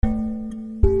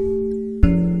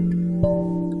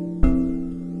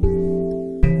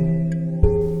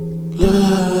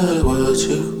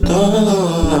you've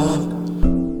done.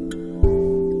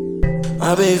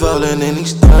 I be falling in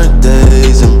these dark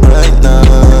days and bright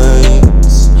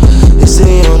nights. It's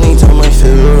the only time I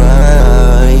feel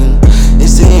right.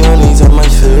 It's the only time I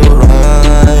feel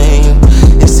right.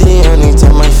 It's the only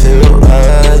time I feel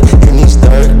right. In these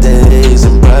dark days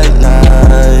and bright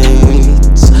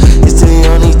nights, it's the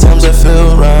only times I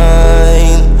feel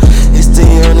right. It's the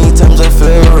only times I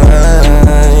feel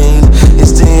right.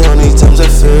 It's the only times I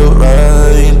feel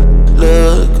right.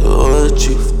 Look at what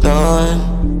you've done.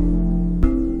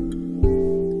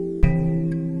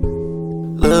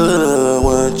 Look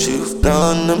what you've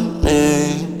done to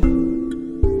me.